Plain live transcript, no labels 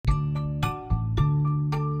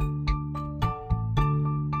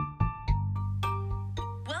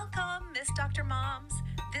Dr. Moms.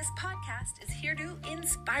 This podcast is here to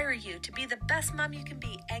inspire you to be the best mom you can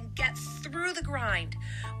be and get through the grind.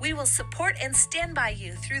 We will support and stand by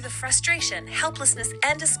you through the frustration, helplessness,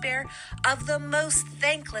 and despair of the most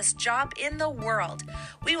thankless job in the world.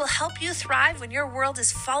 We will help you thrive when your world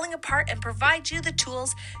is falling apart and provide you the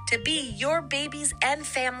tools to be your baby's and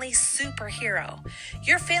family's superhero.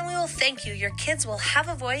 Your family will thank you. Your kids will have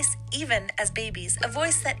a voice, even as babies, a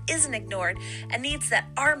voice that isn't ignored and needs that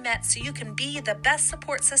are met so you can be the best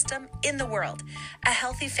support system in the world. A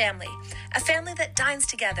healthy family, a family that dines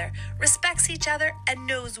together, respects each other, and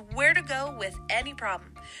knows where to go with any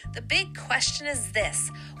problem. The big question is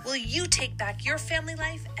this: will you take back your family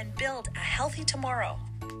life and build a healthy tomorrow?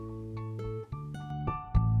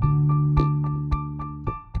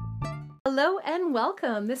 Hello and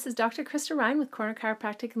welcome. This is Dr. Krista Ryan with Corner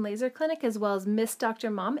Chiropractic and Laser Clinic, as well as Miss Dr.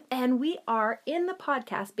 Mom, and we are in the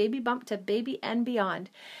podcast Baby Bump to Baby and Beyond.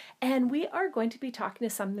 And we are going to be talking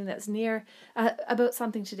to something that's about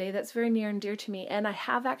something today that's very near and dear to me. And I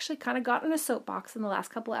have actually kind of gotten a soapbox in the last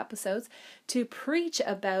couple of episodes to preach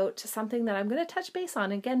about something that I'm going to touch base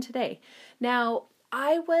on again today. Now,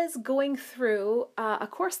 I was going through a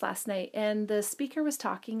course last night, and the speaker was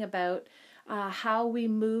talking about how we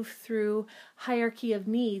move through hierarchy of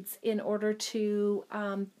needs in order to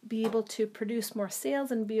be able to produce more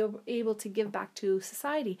sales and be able to give back to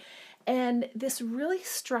society. And this really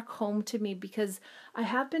struck home to me because I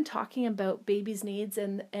have been talking about babies' needs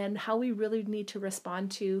and how we really need to respond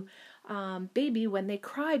to baby when they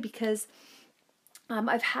cry, because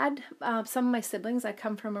I've had some of my siblings. I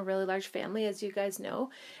come from a really large family, as you guys know,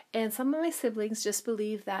 and some of my siblings just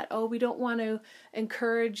believe that, we don't want to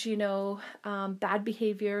encourage, bad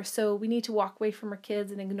behavior, so we need to walk away from our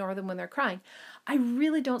kids and ignore them when they're crying. I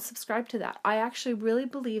really don't subscribe to that. I actually really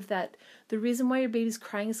believe that the reason why your baby's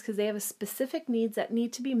crying is because they have a specific needs that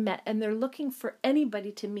need to be met, and they're looking for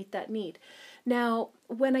anybody to meet that need. Now,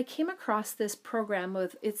 when I came across this program I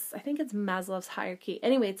think it's Maslow's hierarchy.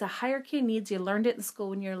 Anyway, it's a hierarchy of needs. You learned it in school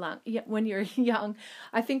when you're young.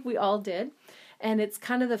 I think we all did. And it's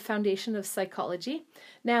kind of the foundation of psychology.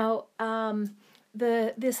 Now,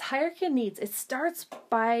 this hierarchy of needs, it starts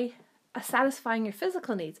by satisfying your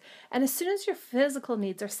physical needs. And as soon as your physical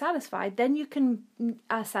needs are satisfied, then you can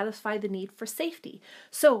satisfy the need for safety.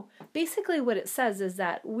 So basically what it says is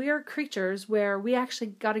that we're creatures where we actually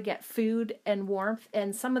got to get food and warmth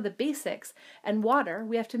and some of the basics and water.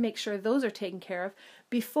 We have to make sure those are taken care of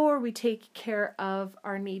before we take care of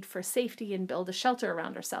our need for safety and build a shelter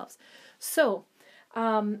around ourselves. So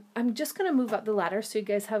I'm just going to move up the ladder so you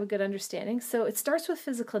guys have a good understanding. So it starts with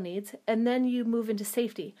physical needs, and then you move into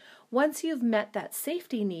safety. Once you've met that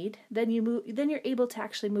safety need, then you're able to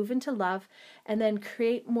actually move into love, and then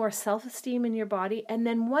create more self-esteem in your body. And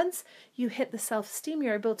then once you hit the self-esteem,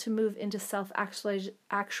 you're able to move into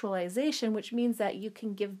self-actualization, which means that you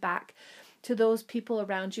can give back to those people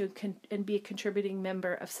around you and be a contributing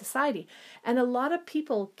member of society. And a lot of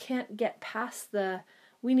people can't get past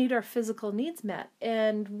we need our physical needs met,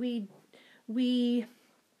 and we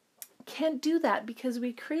can't do that because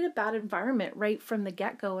we create a bad environment right from the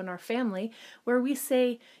get-go in our family, where we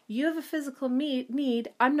say, you have a physical need,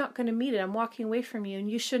 I'm not going to meet it, I'm walking away from you,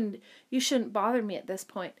 and you shouldn't bother me at this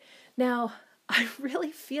point. Now, I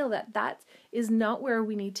really feel that is not where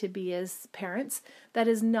we need to be as parents. That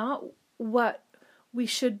is not what we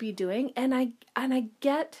should be doing, and I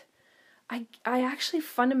actually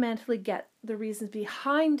fundamentally get the reasons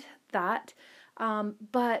behind that,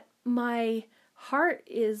 but my heart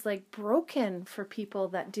is broken for people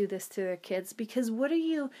that do this to their kids, because what are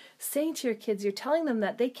you saying to your kids? You're telling them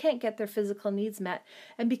that they can't get their physical needs met,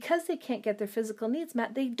 and because they can't get their physical needs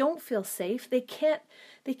met, they don't feel safe. They can't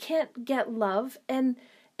get love, and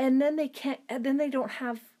then they don't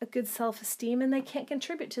have a good self-esteem, and they can't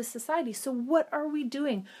contribute to society. So what are we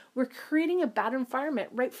doing? We're creating a bad environment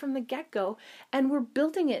right from the get-go, and we're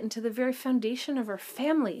building it into the very foundation of our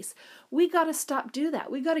families. We got to stop doing that.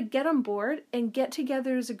 We got to get on board and get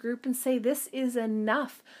together as a group and say, this is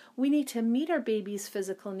enough. We need to meet our baby's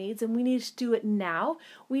physical needs, and we need to do it now.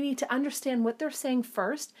 We need to understand what they're saying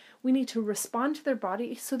first. We need to respond to their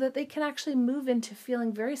body so that they can actually move into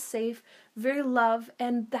feeling very safe, very loved,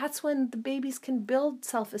 and that's when the babies can build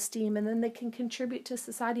self-esteem, and then they can contribute to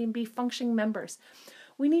society and be functioning members.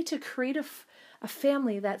 We need to create a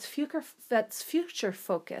family that's future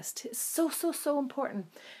focused. It's so important.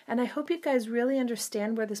 And I hope you guys really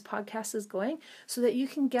understand where this podcast is going so that you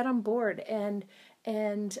can get on board, and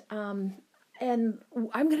I'm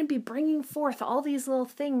going to be bringing forth all these little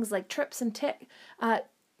things like tips and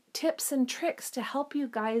tricks to help you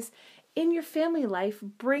guys in your family life,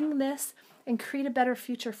 bring this and create a better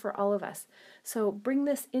future for all of us. So bring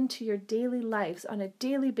this into your daily lives on a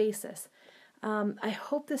daily basis. I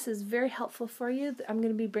hope this is very helpful for you. I'm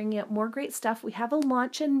going to be bringing up more great stuff. We have a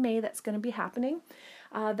launch in May that's going to be happening.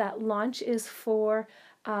 That launch is for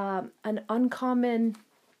an uncommon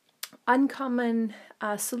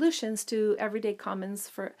solutions to everyday common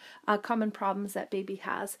problems that baby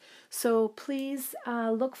has. So please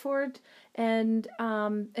look forward and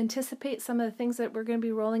anticipate some of the things that we're going to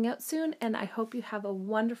be rolling out soon. And I hope you have a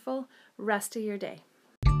wonderful rest of your day.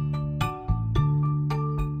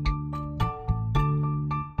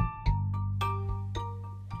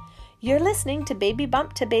 You're listening to Baby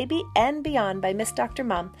Bump to Baby and Beyond by Miss Dr.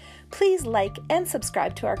 Mom. Please like and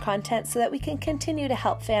subscribe to our content so that we can continue to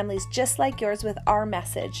help families just like yours with our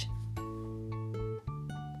message.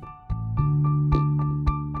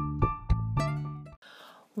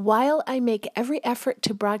 While I make every effort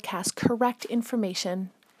to broadcast correct information,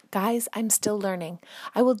 guys, I'm still learning.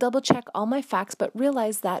 I will double check all my facts, but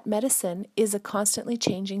realize that medicine is a constantly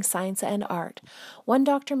changing science and art. One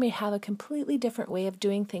doctor may have a completely different way of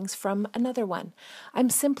doing things from another one. I'm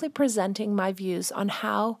simply presenting my views on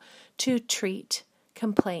how to treat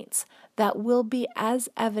complaints that will be as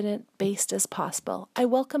evidence-based as possible. I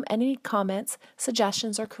welcome any comments,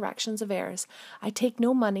 suggestions, or corrections of errors. I take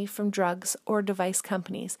no money from drugs or device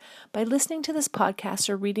companies. By listening to this podcast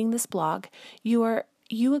or reading this blog,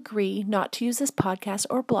 you agree not to use this podcast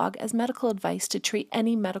or blog as medical advice to treat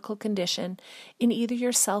any medical condition in either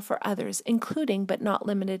yourself or others, including but not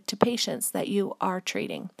limited to patients that you are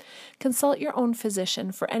treating. Consult your own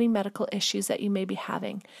physician for any medical issues that you may be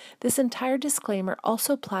having. This entire disclaimer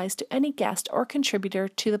also applies to any guest or contributor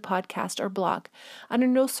to the podcast or blog. Under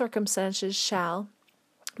no circumstances shall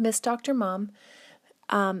Miss Dr. Mom,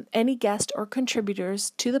 any guest or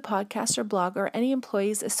contributors to the podcast or blog, or any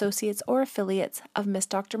employees, associates, or affiliates of Miss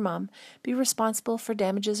Dr. Mom be responsible for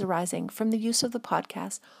damages arising from the use of the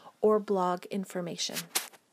podcast or blog information.